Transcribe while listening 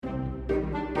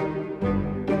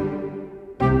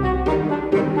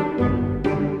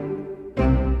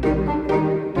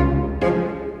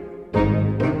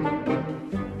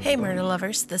Hey murder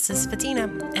lovers, this is Fatina,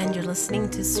 and you're listening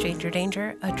to Stranger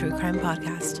Danger, a true crime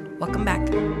podcast. Welcome back.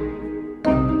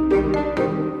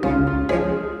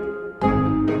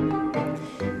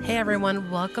 Hey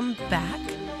everyone, welcome back.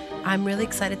 I'm really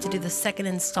excited to do the second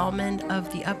installment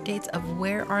of the updates of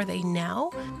Where Are They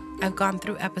Now? I've gone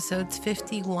through episodes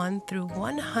 51 through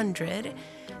 100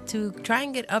 to try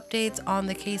and get updates on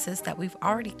the cases that we've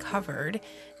already covered.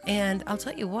 And I'll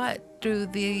tell you what,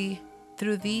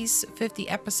 through these 50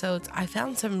 episodes, I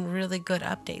found some really good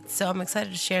updates. So I'm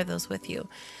excited to share those with you.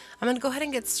 I'm going to go ahead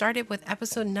and get started with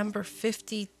episode number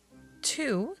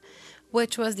 52,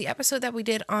 which was the episode that we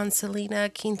did on Selena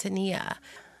Quintanilla.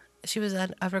 She was a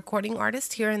recording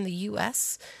artist here in the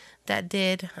U.S. that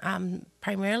did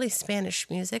primarily Spanish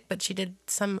music, but she did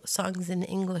some songs in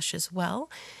English as well.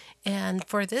 And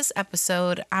for this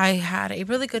episode, I had a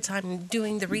really good time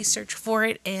doing the research for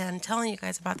it and telling you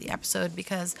guys about the episode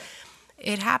because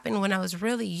it happened when I was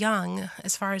really young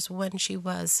as far as when she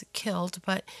was killed,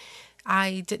 but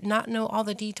I did not know all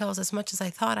the details as much as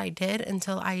I thought I did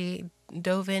until I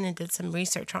dove in and did some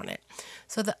research on it.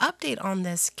 So the update on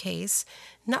this case,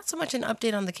 not so much an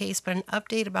update on the case, but an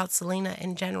update about Selena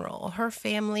in general. Her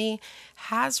family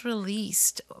has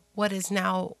released what is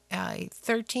now a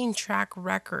 13-track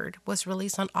record, was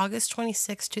released on August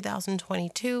 26,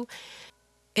 2022.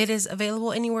 It is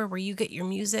available anywhere where you get your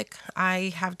music.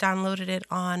 I have downloaded it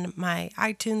on my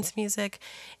iTunes Music,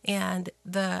 and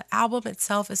the album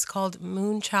itself is called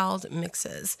Moonchild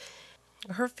Mixes.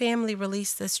 Her family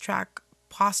released this track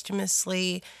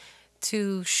posthumously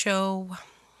to show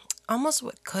almost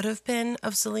what could have been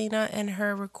of Selena and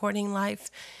her recording life,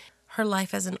 her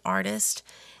life as an artist.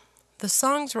 The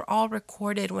songs were all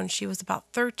recorded when she was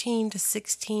about 13 to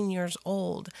 16 years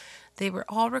old. They were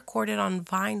all recorded on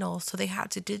vinyl, so they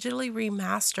had to digitally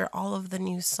remaster all of the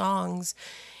new songs.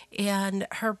 And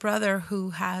her brother,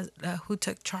 who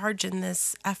took charge in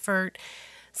this effort,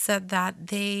 said that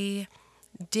they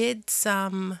did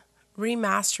some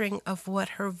remastering of what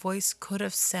her voice could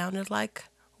have sounded like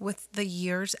with the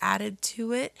years added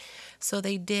to it. So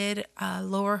they did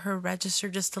lower her register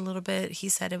just a little bit. He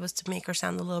said it was to make her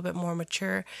sound a little bit more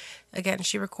mature. Again,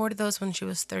 she recorded those when she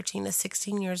was 13 to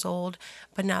 16 years old,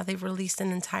 but now they've released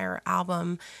an entire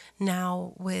album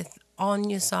now with all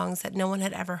new songs that no one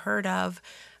had ever heard of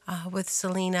with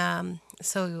Selena.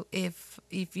 So if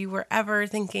you were ever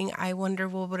thinking, I wonder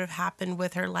what would have happened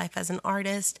with her life as an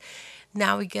artist,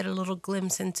 now we get a little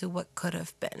glimpse into what could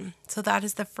have been. So that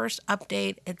is the first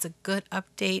update. It's a good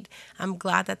update. I'm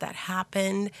glad that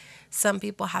happened. Some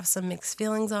people have some mixed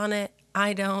feelings on it.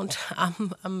 I don't.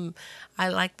 I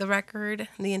like the record,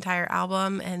 the entire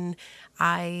album, and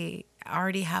I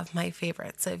already have my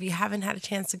favorites. So if you haven't had a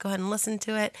chance to go ahead and listen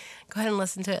to it, go ahead and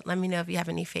listen to it. Let me know if you have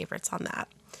any favorites on that.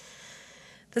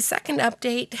 The second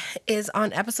update is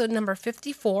on episode number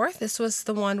 54. This was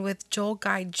the one with Joel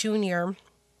Guy Jr.,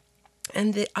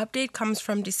 and the update comes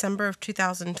from December of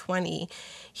 2020.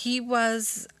 He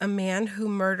was a man who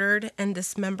murdered and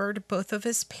dismembered both of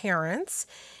his parents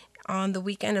on the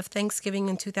weekend of Thanksgiving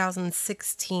in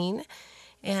 2016.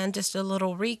 And just a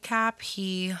little recap,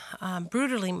 he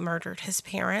brutally murdered his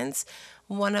parents.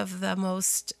 One of the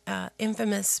most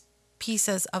infamous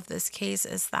pieces of this case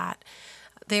is that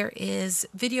there is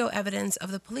video evidence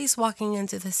of the police walking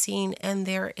into the scene, and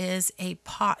there is a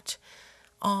pot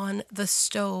on the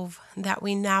stove that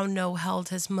we now know held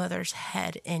his mother's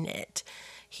head in it.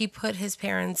 He put his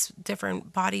parents'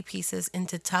 different body pieces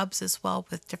into tubs as well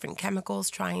with different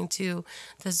chemicals trying to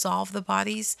dissolve the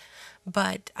bodies,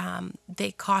 but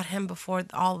they caught him before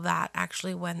all that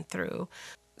actually went through.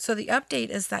 So the update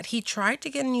is that he tried to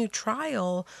get a new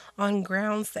trial on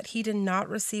grounds that he did not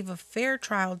receive a fair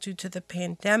trial due to the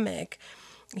pandemic.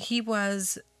 He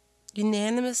was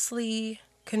unanimously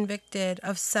convicted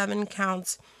of 7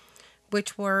 counts,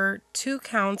 which were 2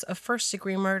 counts of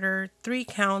first-degree murder, 3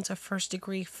 counts of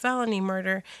first-degree felony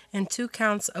murder, and 2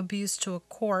 counts abuse to a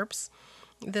corpse.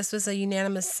 This was a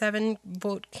unanimous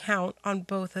 7-vote count on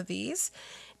both of these.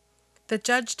 The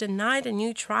judge denied a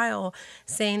new trial,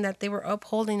 saying that they were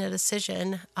upholding a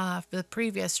decision for the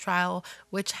previous trial,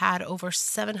 which had over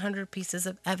 700 pieces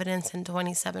of evidence and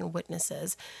 27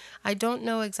 witnesses. I don't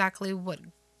know exactly what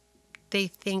they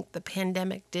think the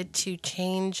pandemic did to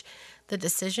change the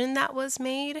decision that was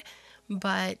made,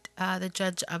 but the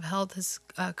judge upheld his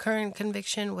current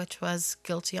conviction, which was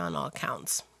guilty on all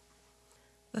counts.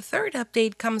 The third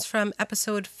update comes from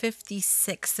episode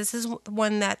 56. This is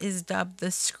one that is dubbed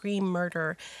the Scream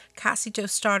Murder. Cassie Jo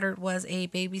Stoddard was a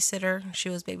babysitter. She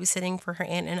was babysitting for her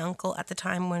aunt and uncle at the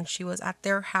time when she was at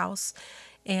their house,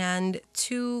 and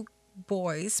 2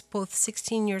 boys, both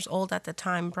 16 years old at the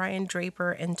time, Brian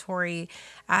Draper and Tori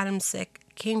Adamsick,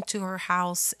 came to her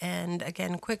house. And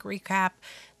again, quick recap,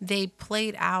 they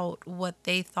played out what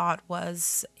they thought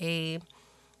was a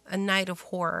night of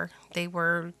horror. They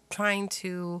were trying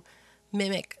to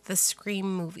mimic the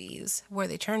Scream movies, where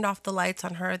they turned off the lights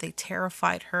on her, they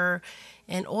terrified her,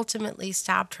 and ultimately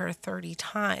stabbed her 30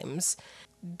 times.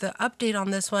 The update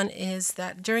on this one is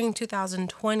that during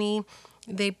 2020,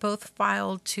 they both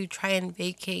filed to try and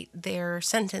vacate their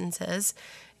sentences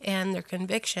and their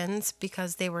convictions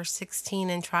because they were 16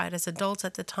 and tried as adults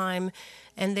at the time.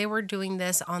 And they were doing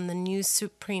this on the new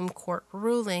Supreme Court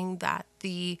ruling that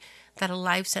a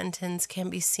life sentence can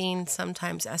be seen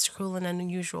sometimes as cruel and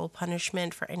unusual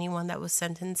punishment for anyone that was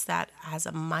sentenced that as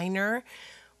a minor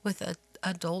with an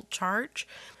adult charge.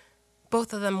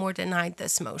 Both of them were denied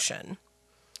this motion.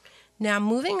 Now,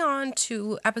 moving on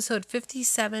to episode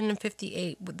 57 and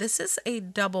 58. This is a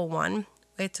double one.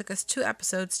 It took us 2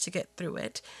 episodes to get through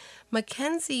it.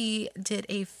 Mackenzie did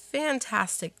a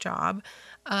fantastic job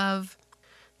of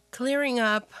clearing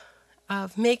up,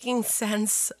 of making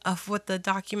sense of what the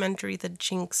documentary The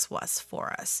Jinx was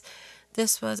for us.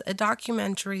 This was a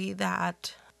documentary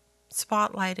that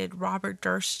spotlighted Robert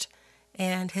Durst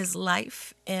and his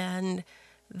life and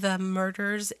the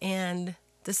murders and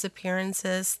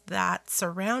disappearances that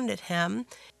surrounded him,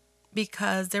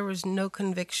 because there was no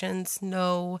convictions,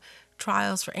 no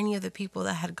trials for any of the people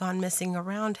that had gone missing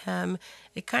around him.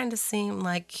 It kind of seemed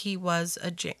like he was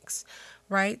a jinx,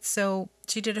 right? So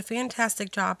she did a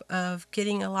fantastic job of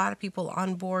getting a lot of people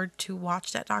on board to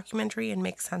watch that documentary and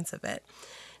make sense of it.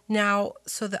 Now,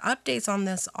 so the updates on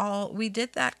this we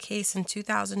did that case in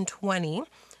 2020.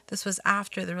 This was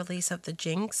after the release of The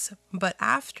Jinx, but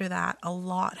after that, a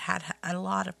lot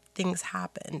of things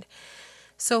happened.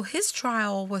 So his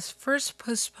trial was first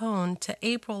postponed to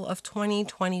April of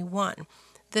 2021.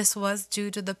 This was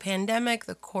due to the pandemic,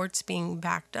 the courts being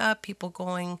backed up, people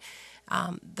going,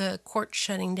 the court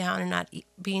shutting down and not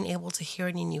being able to hear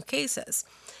any new cases.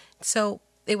 So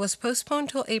it was postponed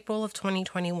till April of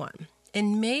 2021.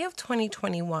 In May of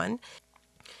 2021,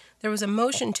 there was a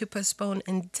motion to postpone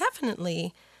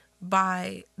indefinitely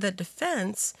by the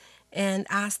defense and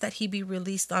asked that he be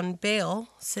released on bail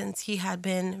since he had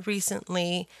been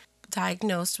recently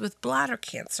diagnosed with bladder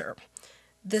cancer.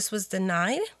 This was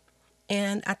denied,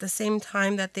 and at the same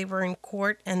time that they were in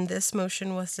court and this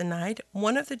motion was denied,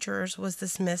 one of the jurors was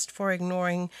dismissed for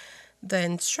ignoring the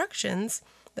instructions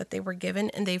that they were given,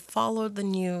 and they followed the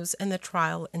news and the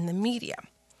trial in the media.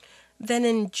 Then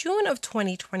in June of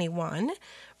 2021,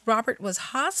 Robert was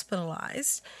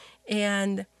hospitalized,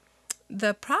 and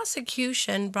the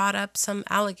prosecution brought up some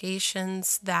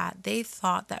allegations that they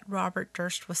thought that Robert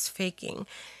Durst was faking.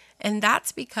 And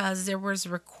that's because there was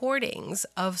recordings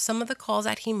of some of the calls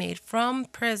that he made from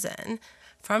prison,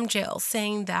 from jail,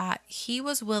 saying that he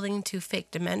was willing to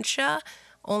fake dementia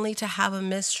only to have a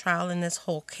mistrial in this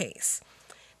whole case.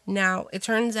 Now, it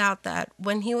turns out that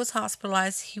when he was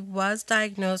hospitalized, he was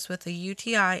diagnosed with a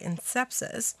UTI and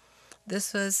sepsis.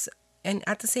 And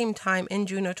at the same time, in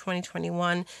June of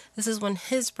 2021, this is when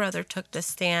his brother took the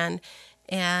stand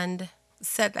and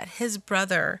said that his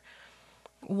brother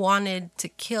wanted to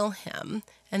kill him,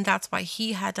 and that's why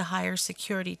he had to hire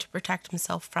security to protect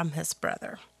himself from his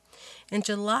brother. In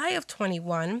July of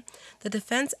 21, the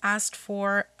defense asked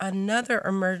for another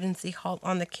emergency halt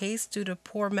on the case due to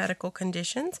poor medical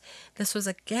conditions. This was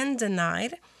again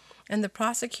denied, and the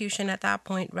prosecution at that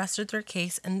point rested their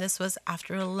case, and this was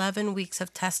after 11 weeks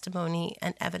of testimony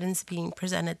and evidence being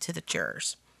presented to the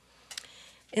jurors.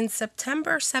 On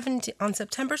September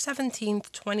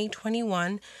 17th,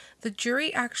 2021, the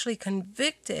jury actually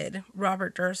convicted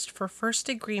Robert Durst for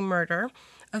first-degree murder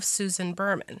of Susan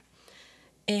Berman.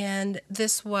 And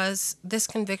this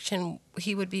conviction,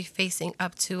 he would be facing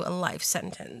up to a life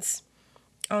sentence.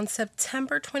 On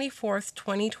September 24th,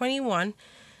 2021,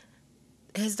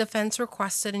 his defense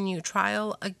requested a new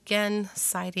trial, again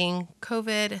citing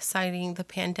COVID, citing the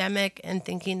pandemic, and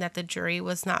thinking that the jury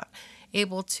was not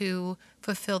able to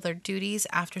fulfill their duties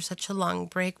after such a long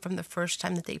break from the first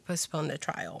time that they postponed the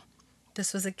trial.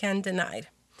 This was again denied.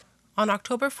 On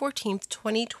October 14th,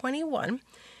 2021,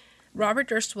 Robert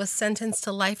Durst was sentenced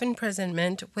to life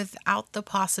imprisonment without the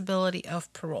possibility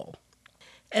of parole.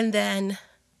 And then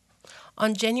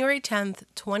on January 10th,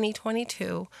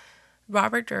 2022,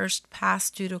 Robert Durst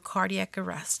passed due to cardiac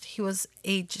arrest. He was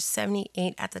age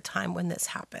 78 at the time when this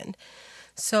happened.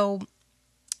 So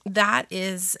that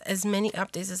is as many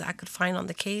updates as I could find on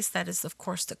the case. That is, of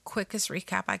course, the quickest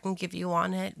recap I can give you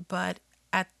on it. But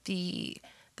the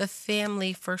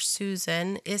family for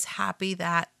Susan is happy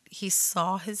that he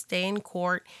saw his day in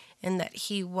court and that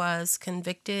he was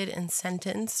convicted and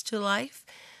sentenced to life.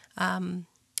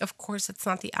 Of course, it's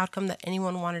not the outcome that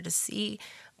anyone wanted to see,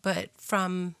 but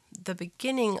from the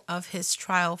beginning of his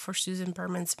trial for Susan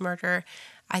Berman's murder,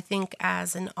 I think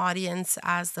as an audience,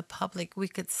 as the public, we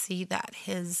could see that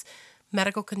his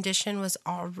medical condition was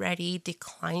already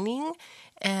declining,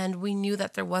 and we knew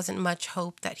that there wasn't much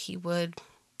hope that he would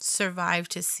survive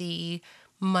to see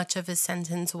much of his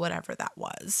sentence, whatever that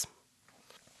was.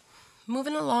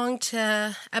 Moving along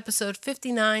to episode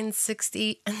 59,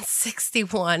 60, and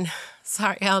 61.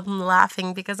 Sorry, I'm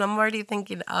laughing because I'm already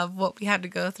thinking of what we had to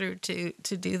go through to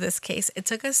do this case. It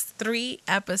took us 3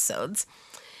 episodes.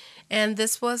 And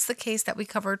this was the case that we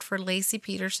covered for Laci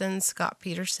Peterson, Scott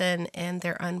Peterson, and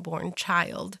their unborn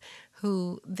child,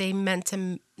 who they meant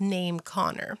to name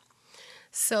Connor.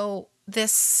 So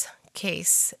this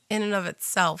case, in and of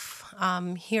itself,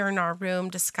 here in our room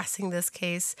discussing this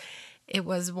case, it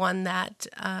was one that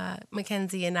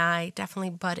Mackenzie and I definitely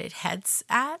butted heads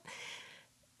at.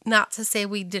 Not to say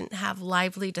we didn't have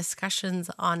lively discussions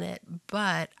on it,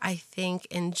 but I think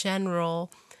in general,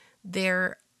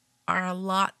 there are a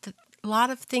lot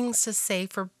of things to say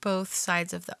for both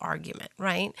sides of the argument,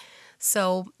 right?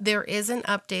 So there is an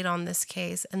update on this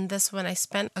case, and this one I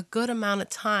spent a good amount of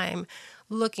time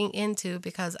looking into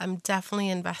because I'm definitely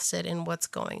invested in what's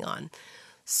going on.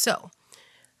 So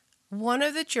one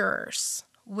of the jurors,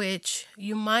 which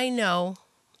you might know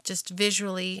just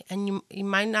visually, and you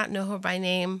might not know her by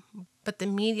name, but the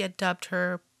media dubbed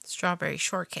her Strawberry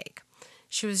Shortcake.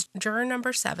 She was juror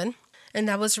number 7, and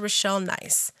that was Rochelle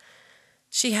Nice.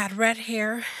 She had red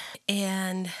hair,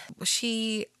 and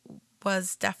she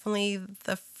was definitely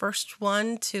the first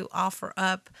one to offer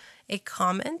up a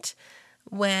comment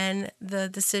when the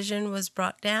decision was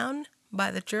brought down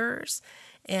by the jurors.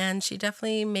 And she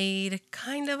definitely made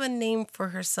kind of a name for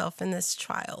herself in this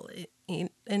trial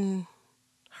in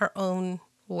her own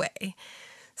way.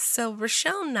 So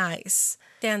Rochelle Nice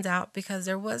stands out because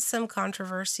there was some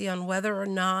controversy on whether or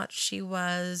not she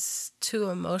was too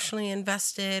emotionally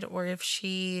invested or if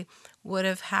she would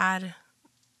have had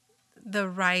the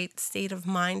right state of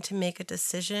mind to make a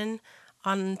decision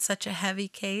on such a heavy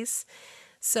case.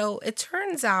 So it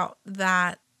turns out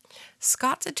that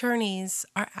Scott's attorneys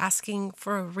are asking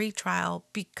for a retrial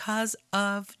because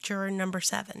of juror number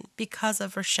 7, because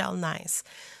of Rochelle Nice.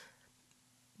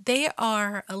 They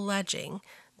are alleging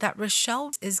that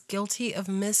Rochelle is guilty of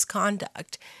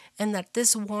misconduct and that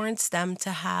this warrants them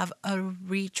to have a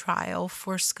retrial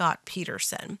for Scott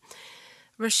Peterson.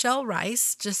 Rochelle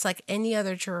Rice, just like any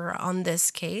other juror on this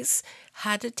case,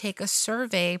 had to take a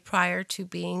survey prior to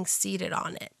being seated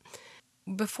on it.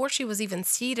 Before she was even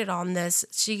seated on this,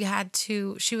 she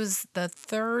was the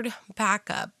 3rd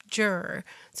backup juror.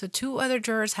 So 2 other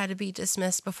jurors had to be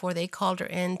dismissed before they called her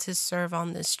in to serve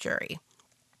on this jury.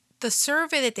 The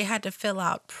survey that they had to fill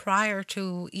out prior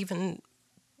to even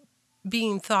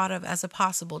being thought of as a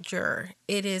possible juror,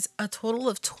 it is a total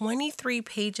of 23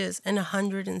 pages and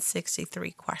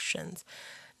 163 questions.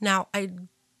 Now, I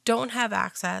don't have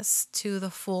access to the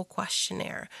full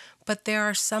questionnaire, but there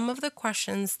are some of the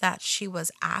questions that she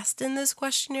was asked in this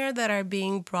questionnaire that are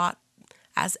being brought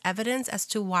as evidence as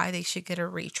to why they should get a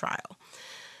retrial.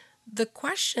 The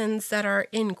questions that are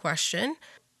in question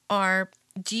are,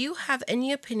 do you have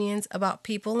any opinions about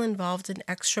people involved in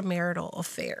extramarital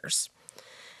affairs?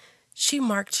 She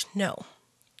marked no.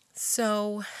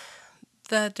 So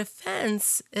the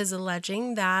defense is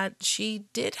alleging that she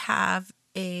did have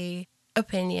an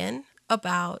opinion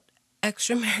about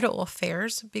extramarital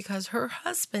affairs because her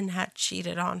husband had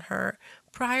cheated on her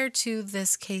prior to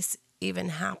this case even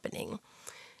happening.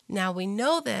 Now we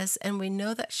know this, and we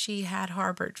know that she had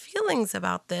harbored feelings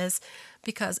about this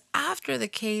because after the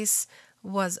case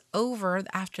was over,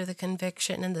 after the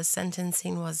conviction and the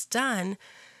sentencing was done,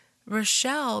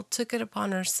 Rochelle took it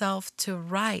upon herself to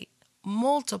write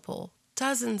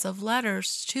dozens of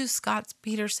letters to Scott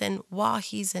Peterson while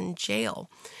he's in jail.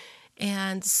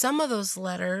 And some of those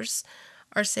letters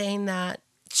are saying that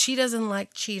she doesn't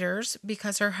like cheaters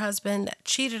because her husband that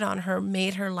cheated on her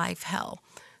made her life hell.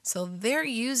 So they're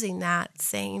using that,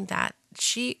 saying that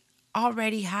she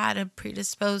already had a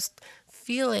predisposed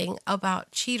feeling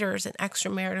about cheaters and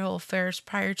extramarital affairs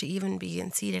prior to even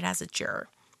being seated as a juror.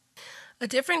 A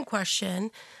different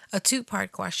question, a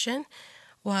 2-part question,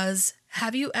 was,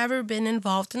 have you ever been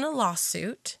involved in a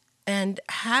lawsuit? And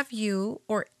have you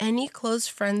or any close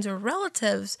friends or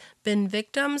relatives been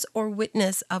victims or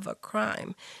witness of a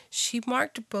crime? She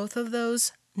marked both of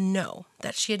those no,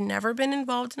 that she had never been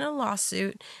involved in a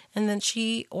lawsuit and that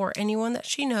she or anyone that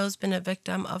she knows been a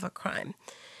victim of a crime.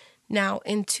 Now,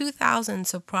 in 2000,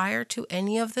 so prior to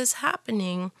any of this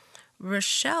happening,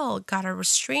 Rochelle got a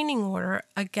restraining order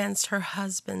against her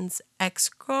husband's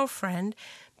ex-girlfriend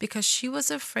because she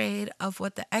was afraid of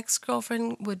what the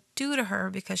ex-girlfriend would do to her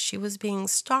because she was being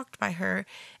stalked by her,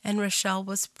 and Rochelle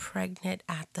was pregnant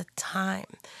at the time.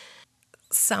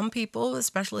 Some people,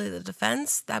 especially the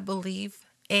defense, that believe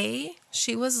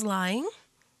she was lying,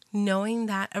 knowing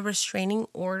that a restraining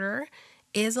order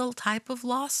is a type of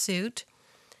lawsuit,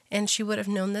 and she would have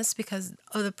known this because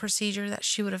of the procedure that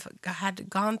she would have had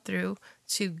gone through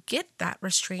to get that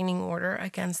restraining order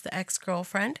against the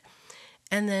ex-girlfriend.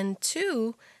 And then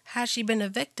 2, has she been a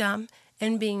victim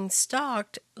and being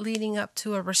stalked leading up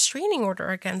to a restraining order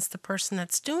against the person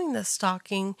that's doing the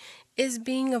stalking is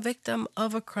being a victim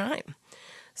of a crime.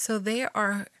 So they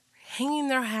are hanging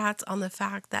their hats on the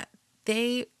fact that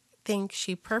they think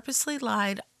she purposely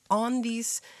lied on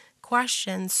these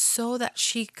questions so that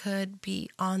she could be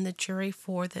on the jury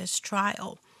for this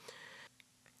trial.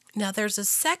 Now, there's a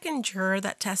second juror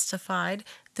that testified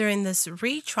during this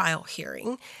retrial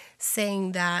hearing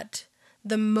saying that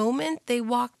the moment they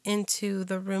walked into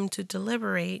the room to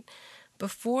deliberate,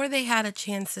 before they had a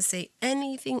chance to say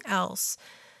anything else,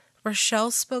 Rochelle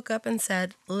spoke up and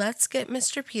said, "Let's get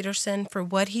Mr. Peterson for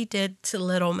what he did to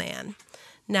Little Man."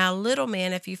 Now, Little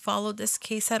Man, if you follow this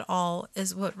case at all,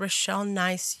 is what Rochelle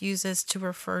Nice uses to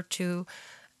refer to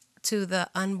the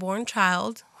unborn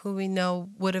child, who we know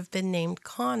would have been named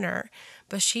Connor,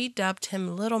 but she dubbed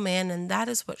him Little Man, and that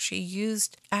is what she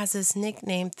used as his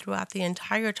nickname throughout the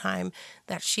entire time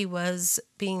that she was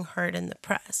being heard in the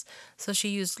press. So she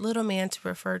used Little Man to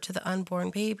refer to the unborn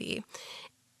baby.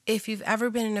 If you've ever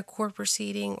been in a court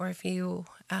proceeding, or if you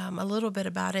a little bit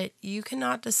about it, you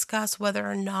cannot discuss whether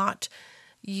or not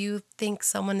you think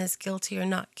someone is guilty or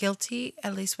not guilty,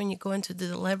 at least when you go into the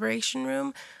deliberation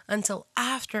room, until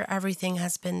after everything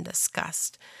has been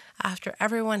discussed, after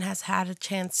everyone has had a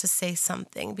chance to say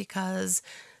something, because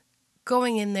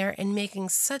going in there and making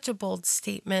such a bold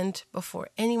statement before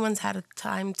anyone's had a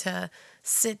time to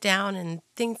sit down and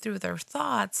think through their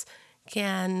thoughts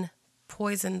can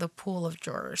poison the pool of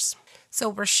jurors.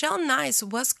 So Rochelle Nice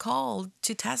was called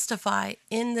to testify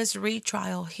in this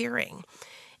retrial hearing.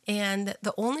 And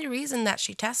the only reason that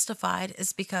she testified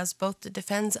is because both the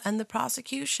defense and the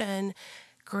prosecution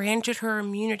granted her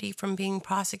immunity from being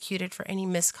prosecuted for any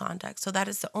misconduct. So that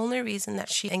is the only reason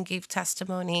that she gave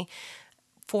testimony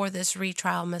for this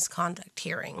retrial misconduct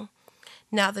hearing.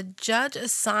 Now, the judge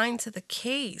assigned to the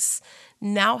case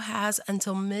now has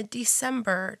until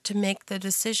mid-December to make the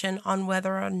decision on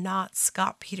whether or not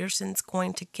Scott Peterson's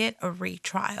going to get a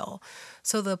retrial.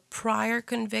 So the prior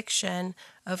conviction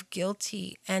of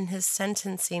guilty and his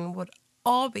sentencing would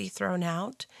all be thrown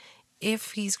out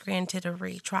if he's granted a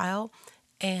retrial,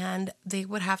 and they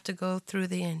would have to go through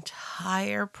the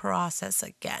entire process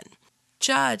again.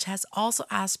 Judge has also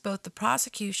asked both the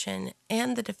prosecution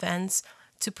and the defense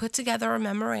to put together a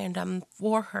memorandum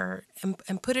for her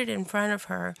and put it in front of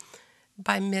her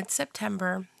by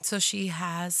mid-September, so she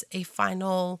has a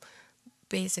final,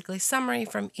 basically, summary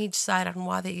from each side on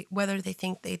whether they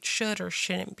think they should or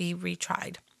shouldn't be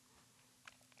retried.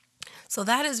 So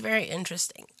that is very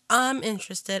interesting. I'm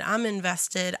interested. I'm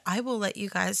invested. I will let you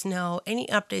guys know any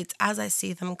updates as I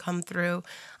see them come through.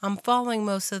 I'm following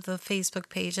most of the Facebook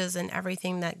pages and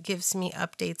everything that gives me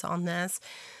updates on this.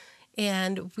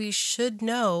 And we could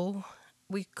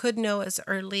know as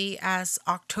early as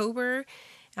October.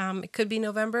 It could be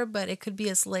November, but it could be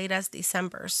as late as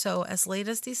December. So as late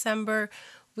as December,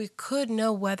 we could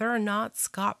know whether or not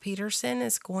Scott Peterson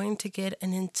is going to get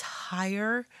an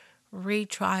entire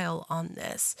retrial on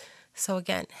this. So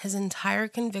again, his entire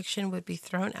conviction would be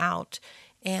thrown out,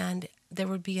 and there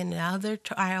would be another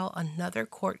trial, another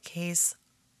court case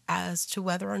as to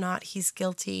whether or not he's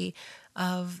guilty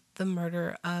of the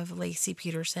murder of Laci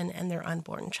Peterson and their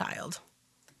unborn child.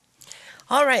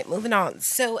 All right, moving on.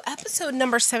 So episode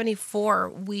number 74,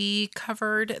 we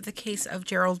covered the case of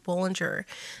Gerald Bollinger.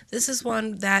 This is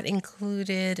one that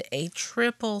included a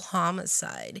triple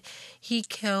homicide. He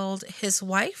killed his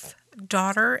wife,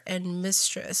 daughter, and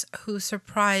mistress, who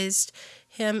surprised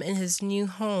him in his new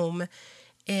home,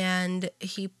 and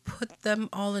he put them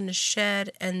all in a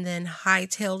shed and then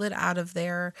hightailed it out of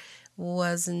there,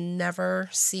 was never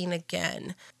seen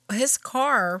again. His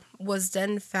car was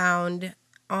then found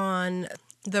on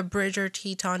the Bridger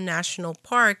Teton National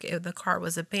Park. The car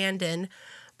was abandoned,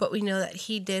 but we know that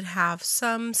he did have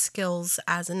some skills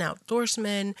as an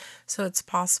outdoorsman, so it's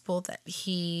possible that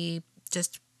he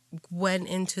just went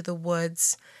into the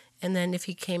woods, and then if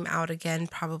he came out again,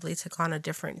 probably took on a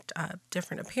different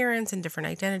appearance and different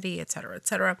identity, etc.,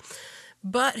 etc.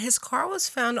 But his car was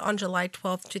found on July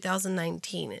 12th,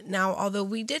 2019. Now, although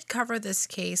we did cover this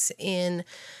case in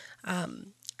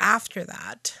after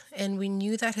that, and we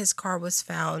knew that his car was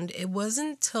found, it wasn't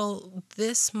until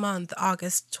this month,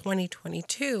 August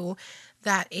 2022,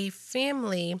 that a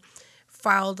family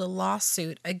filed a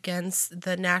lawsuit against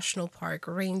the national park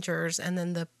rangers and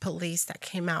then the police that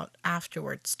came out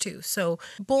afterwards too. So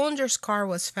Bollinger's car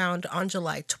was found on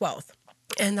July 12th.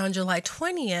 And on July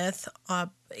 20th,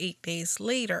 8 days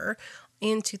later,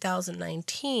 in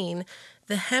 2019,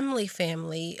 the Hemley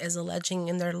family is alleging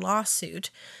in their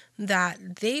lawsuit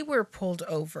that they were pulled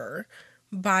over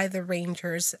by the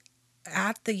rangers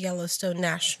at the Yellowstone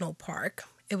National Park.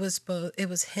 It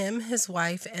was him, his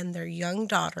wife, and their young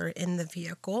daughter in the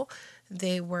vehicle.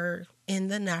 They were in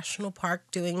the national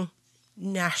park doing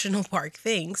national park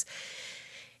things.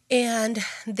 And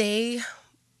they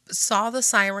saw the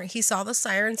siren. He saw the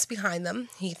sirens behind them.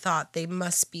 He thought they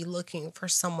must be looking for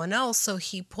someone else, so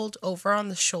he pulled over on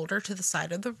the shoulder to the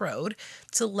side of the road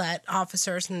to let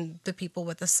officers and the people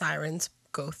with the sirens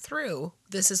go through.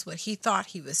 This is what he thought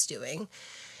he was doing.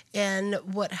 And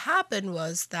what happened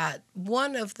was that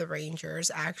one of the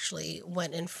rangers actually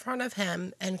went in front of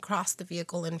him and crossed the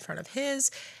vehicle in front of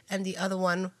his, and the other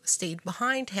one stayed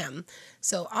behind him.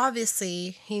 So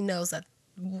obviously he knows that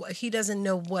he doesn't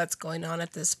know what's going on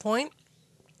at this point.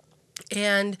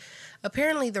 And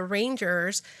apparently the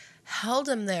rangers held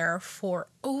him there for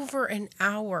over an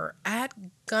hour at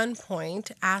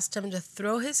gunpoint, asked him to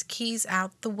throw his keys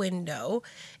out the window,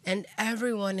 and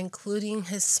everyone, including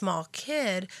his small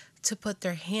kid, to put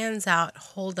their hands out,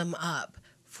 hold him up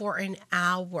for an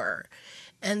hour.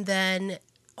 And then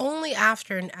only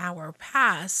after an hour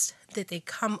passed did they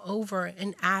come over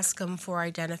and ask him for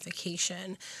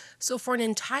identification. So for an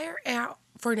entire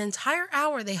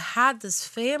hour, they had this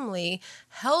family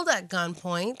held at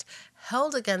gunpoint,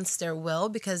 held against their will,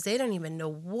 because they don't even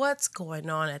know what's going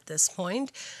on at this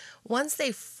point. Once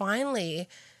they finally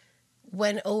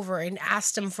went over and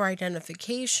asked him for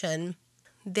identification,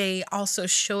 they also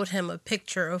showed him a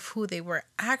picture of who they were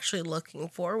actually looking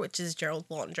for, which is Gerald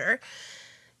Bollinger.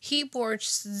 He bore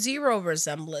zero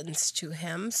resemblance to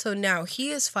him, so now he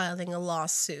is filing a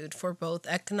lawsuit for both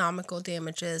economical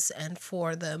damages and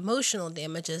for the emotional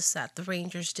damages that the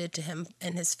rangers did to him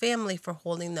and his family for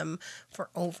holding them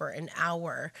for over an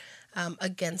hour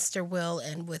against their will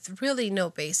and with really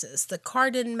no basis. The car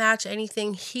didn't match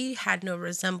anything. He had no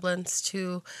resemblance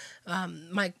to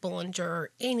Mike Bollinger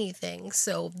or anything.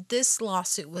 So this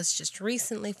lawsuit was just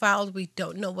recently filed. We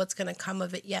don't know what's going to come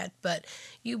of it yet, but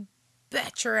you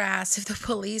bet your ass if the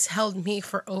police held me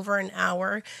for over an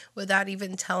hour without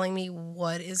even telling me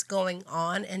what is going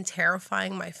on and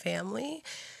terrifying my family,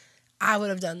 I would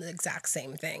have done the exact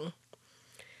same thing.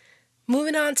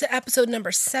 Moving on to episode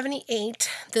number 78.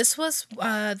 This was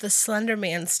the Slender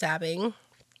Man stabbing,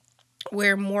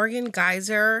 where Morgan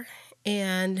Geyser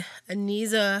and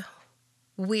Aniza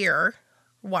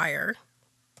Wire,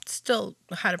 still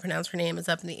how to pronounce her name is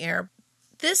up in the air.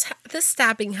 This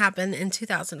stabbing happened in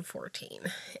 2014,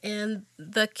 and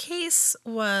the case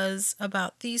was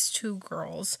about these two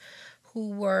girls who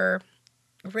were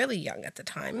really young at the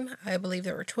time. I believe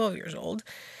they were 12 years old,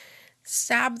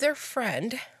 stabbed their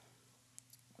friend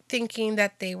thinking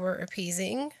that they were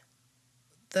appeasing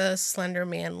the Slender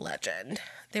Man legend.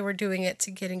 They were doing it to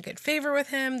get in good favor with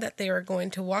him, that they were going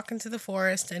to walk into the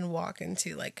forest and walk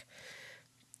into like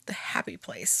the happy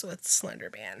place with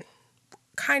Slender Man.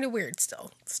 Kind of weird still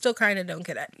kind of don't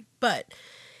get it. But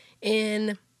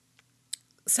on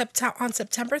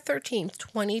September 13th,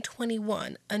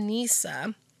 2021,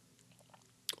 Anissa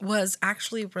was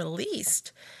actually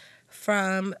released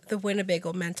from the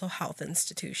Winnebago Mental Health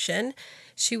Institution.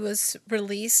 She was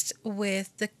released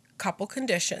with the couple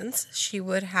conditions. She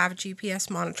would have GPS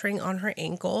monitoring on her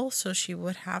ankle, so she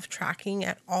would have tracking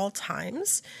at all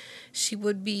times. She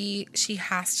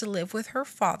has to live with her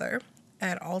father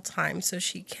at all times, so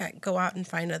she can't go out and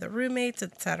find other roommates,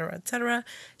 etc., etc.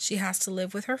 She has to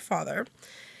live with her father.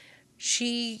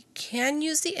 She can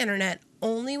use the internet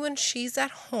only when she's at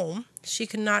home. She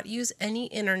cannot use any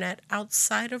internet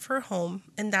outside of her home,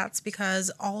 and that's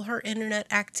because all her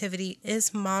internet activity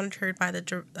is monitored by the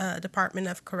Department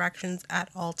of Corrections at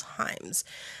all times.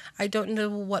 I don't know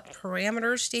what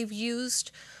parameters they've used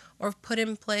or put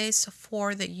in place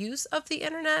for the use of the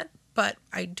internet, but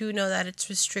I do know that it's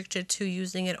restricted to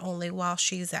using it only while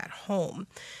she's at home.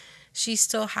 She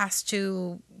still has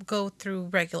to go through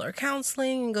regular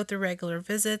counseling and go through regular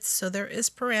visits, so there is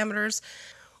parameters.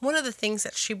 One of the things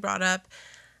that she brought up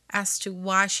as to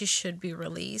why she should be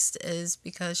released is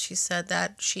because she said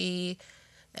that she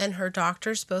and her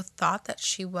doctors both thought that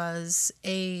she was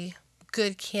a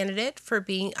good candidate for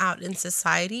being out in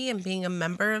society and being a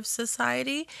member of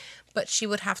society, but she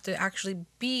would have to actually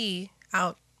be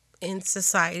out in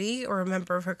society or a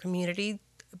member of her community,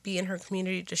 be in her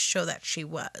community to show that she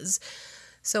was.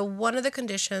 So one of the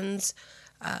conditions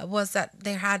was that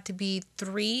there had to be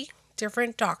 3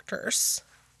 different doctors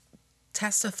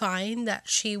testifying that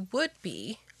she would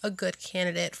be a good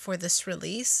candidate for this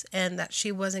release and that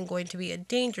she wasn't going to be a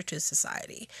danger to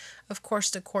society. Of course,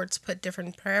 the courts put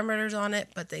different parameters on it,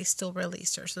 but they still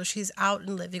released her. So she's out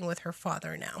and living with her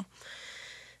father now.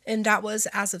 And that was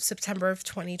as of September of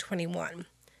 2021.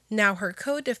 Now her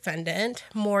co-defendant,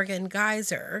 Morgan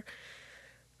Geyser,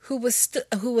 who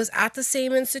was at the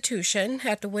same institution,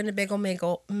 at the Winnebago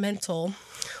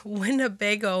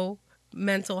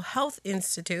Mental Health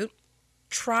Institute,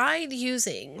 tried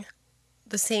using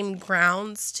the same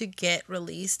grounds to get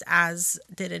released as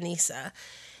did Anissa.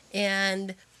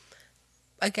 And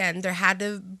again, there had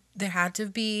to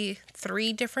be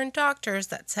 3 different doctors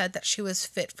that said that she was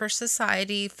fit for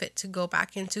society, fit to go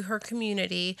back into her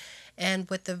community. And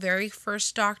with the very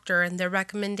first doctor and their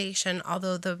recommendation,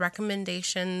 although the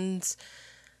recommendations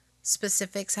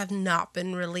specifics have not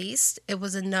been released, it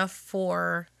was enough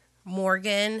for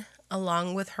Morgan,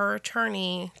 along with her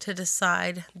attorney, to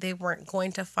decide they weren't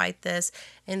going to fight this,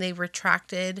 and they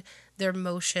retracted their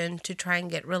motion to try and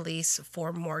get release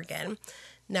for Morgan.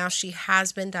 Now, she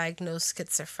has been diagnosed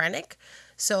schizophrenic,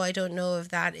 so I don't know if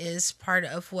that is part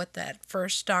of what that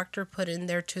first doctor put in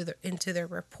there into their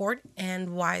report,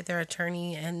 and why their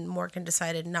attorney and Morgan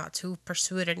decided not to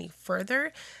pursue it any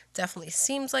further. Definitely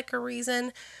seems like a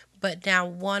reason, but now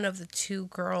one of the 2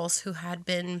 girls who had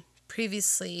been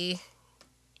previously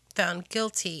found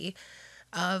guilty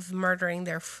of murdering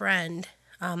their friend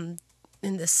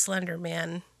in the Slender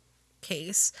Man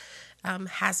case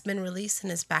has been released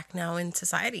and is back now in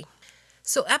society.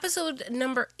 So episode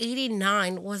number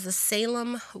 89 was the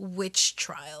Salem witch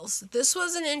trials. This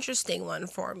was an interesting one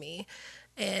for me.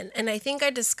 And I think I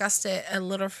discussed it a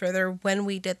little further when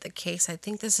we did the case. I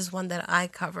think this is one that I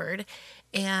covered.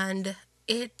 And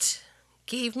it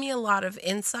gave me a lot of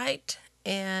insight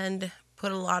and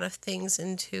put a lot of things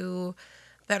into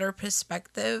better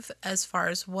perspective as far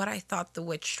as what I thought the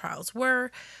witch trials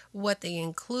were, what they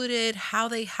included, how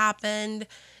they happened,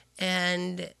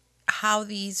 and how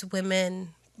these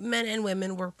men and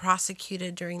women were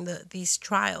prosecuted during these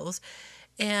trials.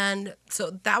 And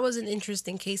so that was an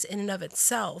interesting case in and of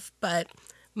itself. But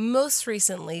most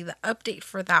recently, the update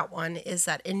for that one is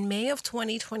that in May of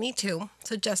 2022,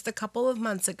 so just a couple of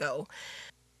months ago,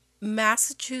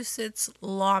 Massachusetts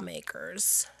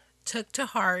lawmakers took to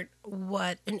heart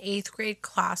what an 8th grade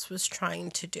class was trying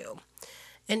to do.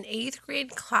 An 8th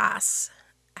grade class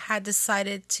had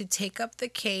decided to take up the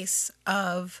case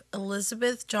of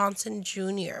Elizabeth Johnson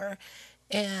Jr.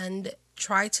 and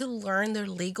try to learn their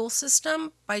legal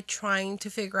system by trying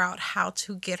to figure out how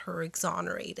to get her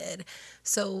exonerated.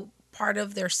 So part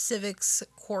of their civics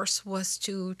course was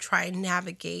to try and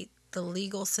navigate the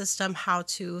legal system, how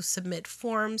to submit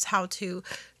forms, how to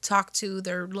talk to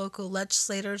their local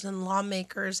legislators and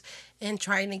lawmakers, and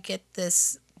trying to get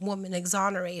this woman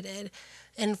exonerated.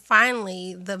 And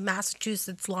finally, the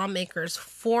Massachusetts lawmakers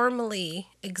formally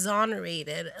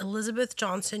exonerated Elizabeth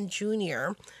Johnson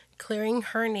Jr., clearing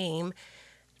her name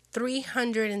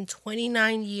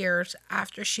 329 years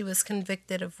after she was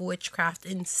convicted of witchcraft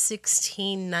in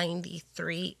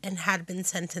 1693 and had been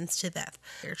sentenced to death.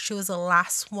 She was the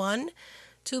last one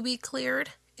to be cleared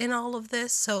in all of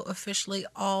this, so officially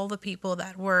all the people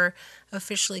that were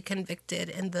officially convicted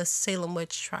in the Salem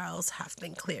witch trials have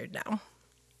been cleared now.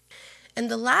 And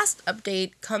the last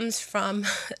update comes from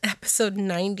episode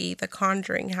 90, The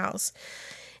Conjuring House.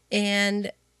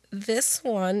 And this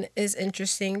one is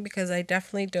interesting because I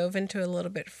definitely dove into it a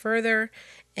little bit further,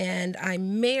 and I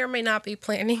may or may not be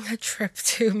planning a trip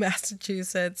to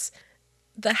Massachusetts.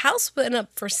 The house went up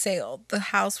for sale. The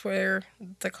house where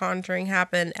The Conjuring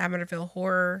happened, Amityville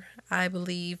Horror, I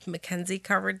believe Mackenzie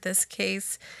covered this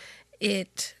case.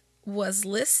 It was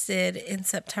listed in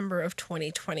September of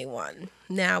 2021.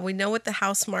 Now, we know with the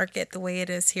house market, the way it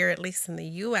is here, at least in the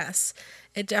U.S.,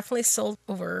 it definitely sold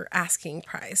over asking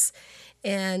price.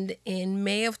 And in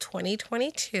May of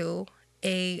 2022,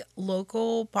 a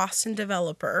local Boston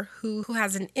developer who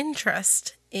has an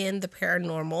interest in the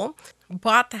paranormal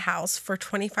bought the house for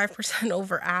 25%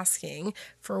 over asking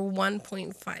for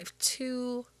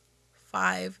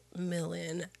 $1.525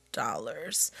 million.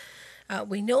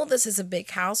 We know this is a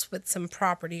big house with some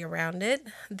property around it.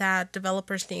 That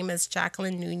developer's name is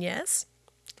Jacqueline Nunez.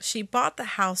 She bought the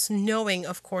house knowing,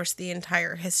 of course, the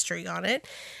entire history on it.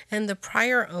 And the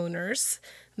prior owners,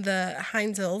 the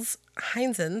Heinzens,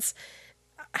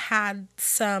 had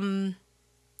some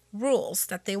rules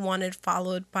that they wanted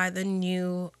followed by the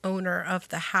new owner of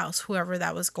the house, whoever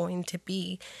that was going to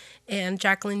be. And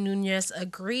Jacqueline Nunez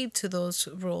agreed to those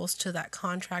rules, to that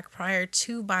contract prior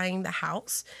to buying the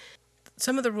house.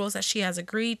 Some of the rules that she has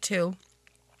agreed to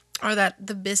are that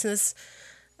the business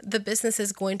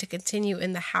is going to continue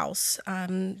in the house.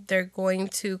 They're going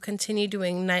to continue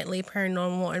doing nightly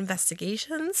paranormal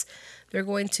investigations. They're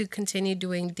going to continue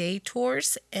doing day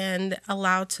tours and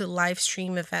allow to live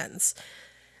stream events.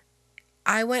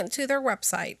 I went to their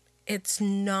website. It's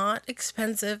not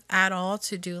expensive at all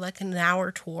to do like an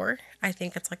hour tour. I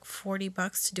think it's like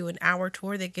 $40 to do an hour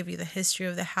tour. They give you the history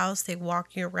of the house. They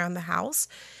walk you around the house.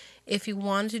 If you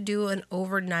want to do an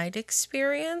overnight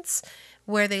experience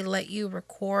where they let you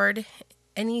record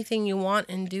anything you want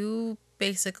and do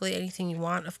basically anything you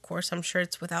want, of course, I'm sure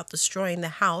it's without destroying the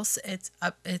house. It's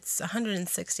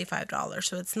 $165,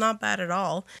 so it's not bad at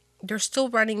all. They're still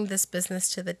running this business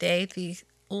to the day. The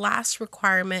last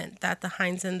requirement that the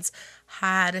Heinzens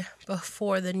had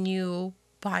before the new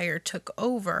buyer took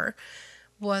over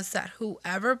was that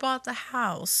whoever bought the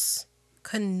house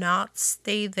could not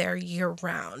stay there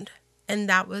year-round. And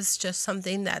that was just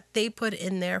something that they put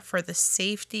in there for the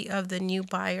safety of the new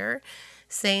buyer,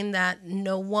 saying that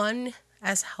no one,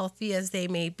 as healthy as they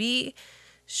may be,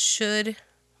 should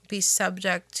be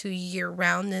subject to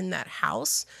year-round in that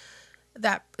house.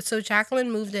 So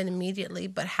Jacqueline moved in immediately,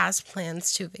 but has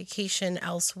plans to vacation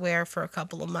elsewhere for a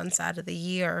couple of months out of the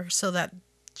year so that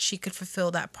she could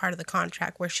fulfill that part of the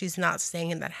contract where she's not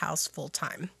staying in that house full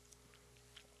time.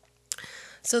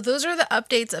 So those are the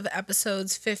updates of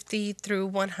episodes 50 through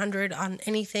 100 on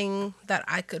anything that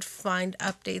I could find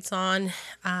updates on.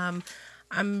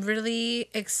 I'm really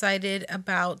excited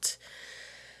about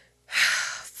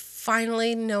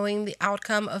finally knowing the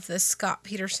outcome of the Scott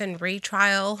Peterson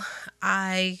retrial.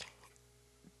 I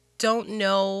don't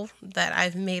know that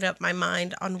I've made up my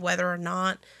mind on whether or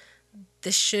not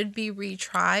this should be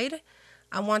retried.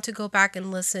 I want to go back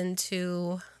and listen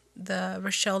to the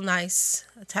Rochelle Nice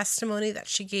testimony that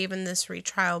she gave in this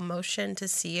retrial motion to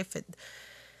see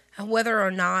whether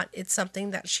or not it's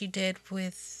something that she did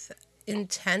with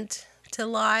intent to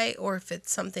lie, or if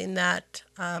it's something that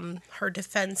her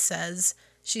defense says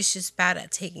she's just bad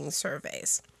at taking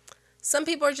surveys. Some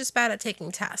people are just bad at taking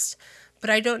tests, but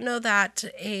I don't know that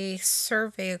a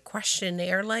survey, a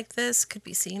questionnaire like this could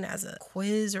be seen as a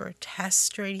quiz or a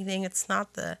test or anything. It's not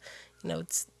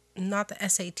it's not the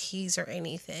SATs or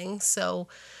anything. So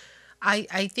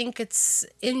I think it's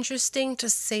interesting to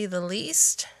say the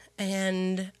least,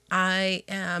 and I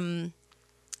am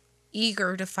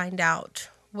eager to find out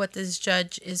what this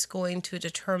judge is going to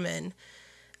determine.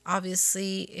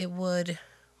 Obviously, it would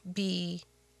be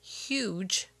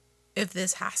huge if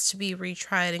this has to be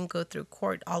retried and go through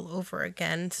court all over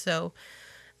again. So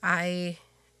I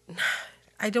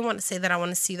don't want to say that I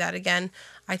want to see that again.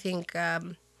 I think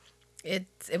it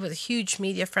was a huge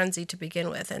media frenzy to begin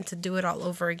with, and to do it all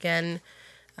over again,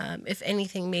 if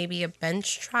anything, maybe a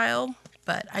bench trial,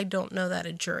 but I don't know that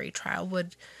a jury trial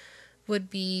would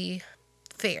be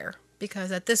fair,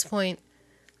 because at this point,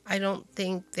 I don't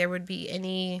think there would be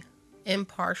any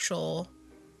impartial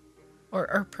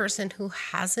or person who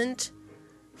hasn't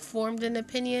formed an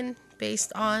opinion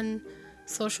based on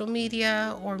social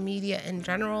media or media in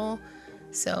general.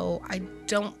 So I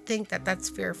don't think that that's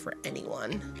fair for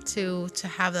anyone to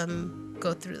have them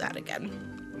go through that again.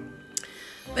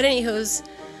 But anywho's,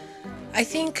 I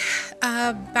think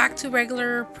back to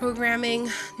regular programming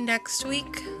next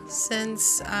week,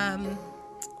 since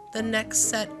the next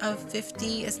set of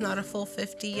 50 is not a full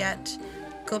 50 yet.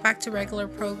 Go back to regular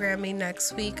programming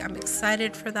next week. I'm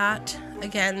excited for that.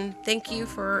 Again, thank you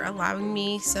for allowing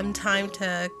me some time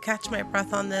to catch my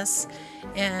breath on this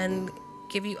and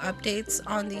give you updates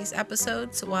on these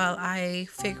episodes while I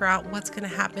figure out what's going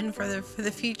to happen for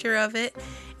the future of it.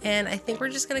 And I think we're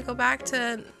just going to go back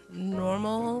to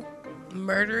normal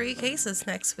murdery cases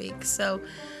next week. So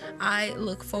I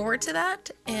look forward to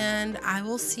that, and I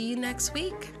will see you next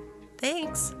week.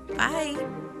 Thanks. Bye.